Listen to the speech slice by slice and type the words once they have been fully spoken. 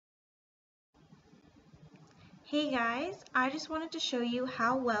Hey guys, I just wanted to show you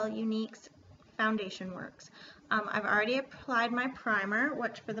how well Youniques Foundation works. I've already applied my primer,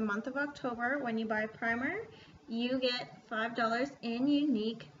 which for the month of October, when you buy primer, you get $5 in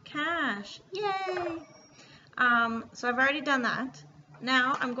Younique cash. Yay! So I've already done that.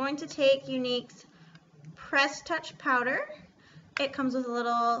 Now I'm going to take Younique's Press Touch Powder. It comes with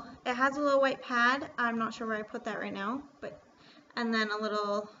it has a little white pad. I'm not sure where I put that right now, and then a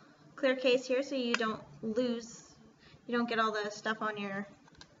little clear case here so you don't get all the stuff on your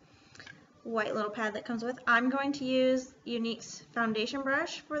white little pad that comes with. I'm going to use Younique's foundation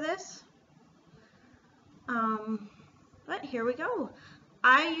brush for this. But here we go.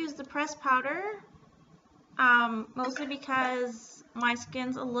 I use the pressed powder mostly because my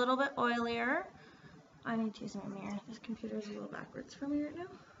skin's a little bit oilier. I need to use my mirror. This computer is a little backwards for me right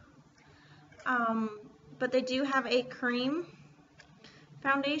now. But they do have a cream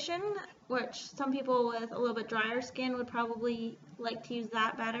foundation, which some people with a little bit drier skin would probably like to use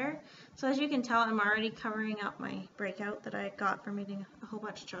that better. So as you can tell, I'm already covering up my breakout that I got from eating a whole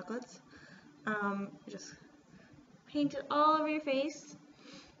bunch of chocolates. Just paint it all over your face.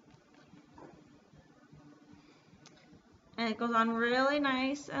 And it goes on really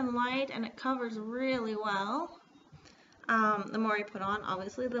nice and light, and it covers really well. The more you put on,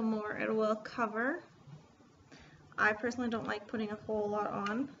 obviously, the more it will cover. I personally don't like putting a whole lot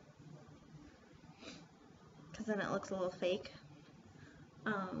on because then it looks a little fake.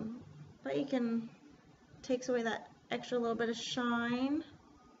 But you can takes away that extra little bit of shine.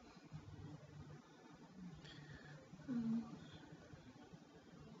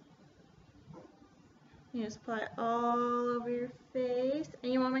 You just apply it all over your face,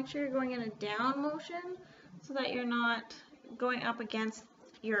 and you want to make sure you're going in a down motion so that you're not going up against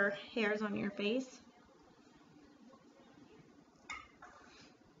your hairs on your face.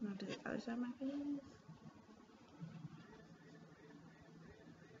 I'm going to do the other side of my face.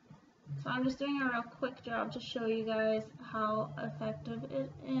 So I'm just doing a real quick job to show you guys how effective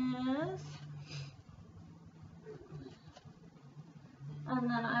it is. And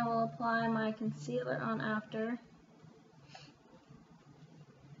then I will apply my concealer on after.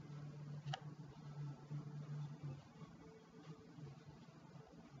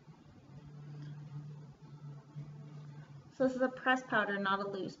 So this is a pressed powder, not a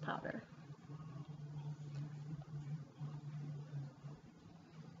loose powder.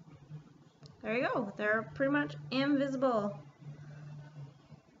 There you go. They're pretty much invisible.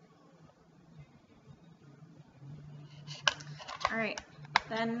 Alright,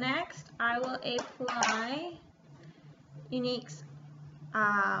 then next I will apply Younique's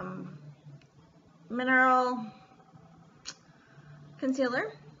mineral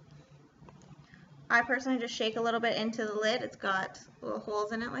concealer. I personally just shake a little bit into the lid. It's got little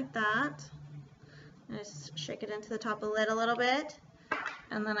holes in it like that. And I just shake it into the top of the lid a little bit.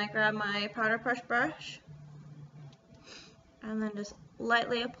 And then I grab my powder puff brush and then just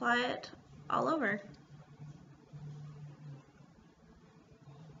lightly apply it all over.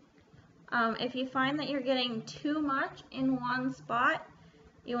 If you find that you're getting too much in one spot,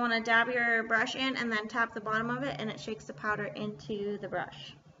 you want to dab your brush in and then tap the bottom of it, and it shakes the powder into the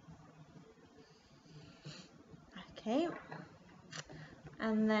brush. Okay.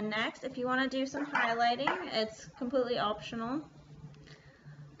 And then next, if you want to do some highlighting, it's completely optional.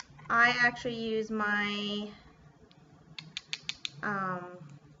 I actually use my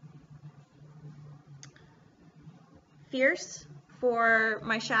Fierce for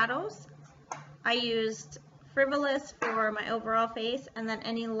my shadows. I used Frivolous for my overall face, and then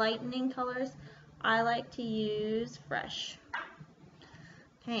any lightening colors, I like to use Fresh.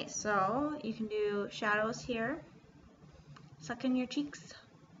 Okay, so you can do shadows here, suck in your cheeks,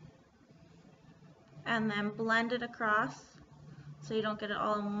 and then blend it across so you don't get it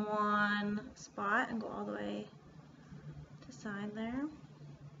all in one spot and go all the way to the side there.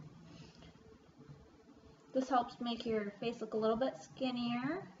 This helps make your face look a little bit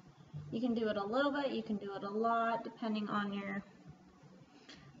skinnier. You can do it a little bit, you can do it a lot, depending on your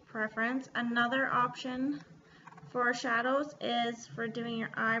preference. Another option for shadows is for doing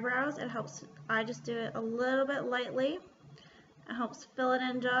your eyebrows. It helps, I just do it a little bit lightly. It helps fill it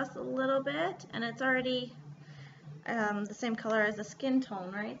in just a little bit, and it's already the same color as the skin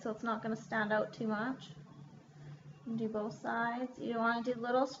tone, right? So it's not going to stand out too much. You can do both sides. You want to do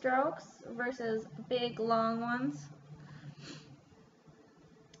little strokes versus big long ones.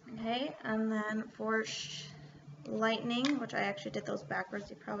 Okay, and then for lightening, which I actually did those backwards,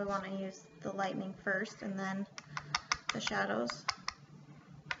 you probably want to use the lightening first and then the shadows.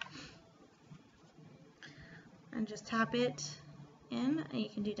 And just tap it in, and you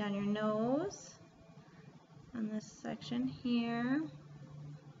can do down your nose and this section here,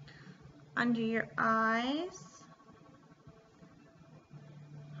 under your eyes.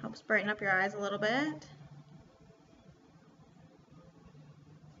 Helps brighten up your eyes a little bit.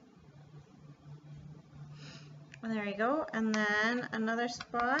 And there you go. And then another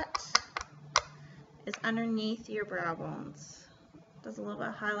spot is underneath your brow bones. Does a little bit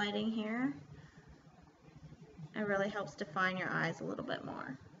of highlighting here. It really helps define your eyes a little bit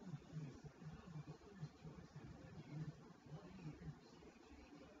more.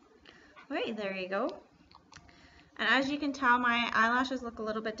 Okay, there you go. And as you can tell, my eyelashes look a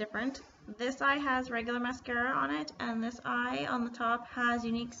little bit different. This eye has regular mascara on it, and this eye on the top has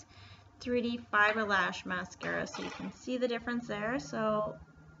Younique's 3D Fiber Lash Mascara. So you can see the difference there. So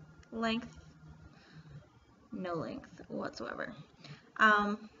length, no length whatsoever.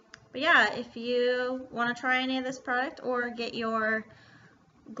 But yeah, if you want to try any of this product or get your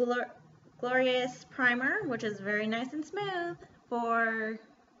Glorious Primer, which is very nice and smooth, for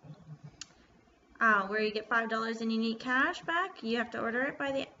where you get $5 in Younique cash back, you have to order it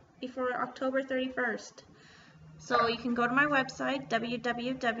before October 31st. So you can go to my website,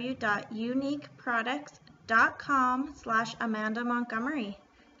 www.youniqueproducts.com/Amanda Montgomery.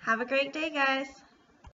 Have a great day, guys.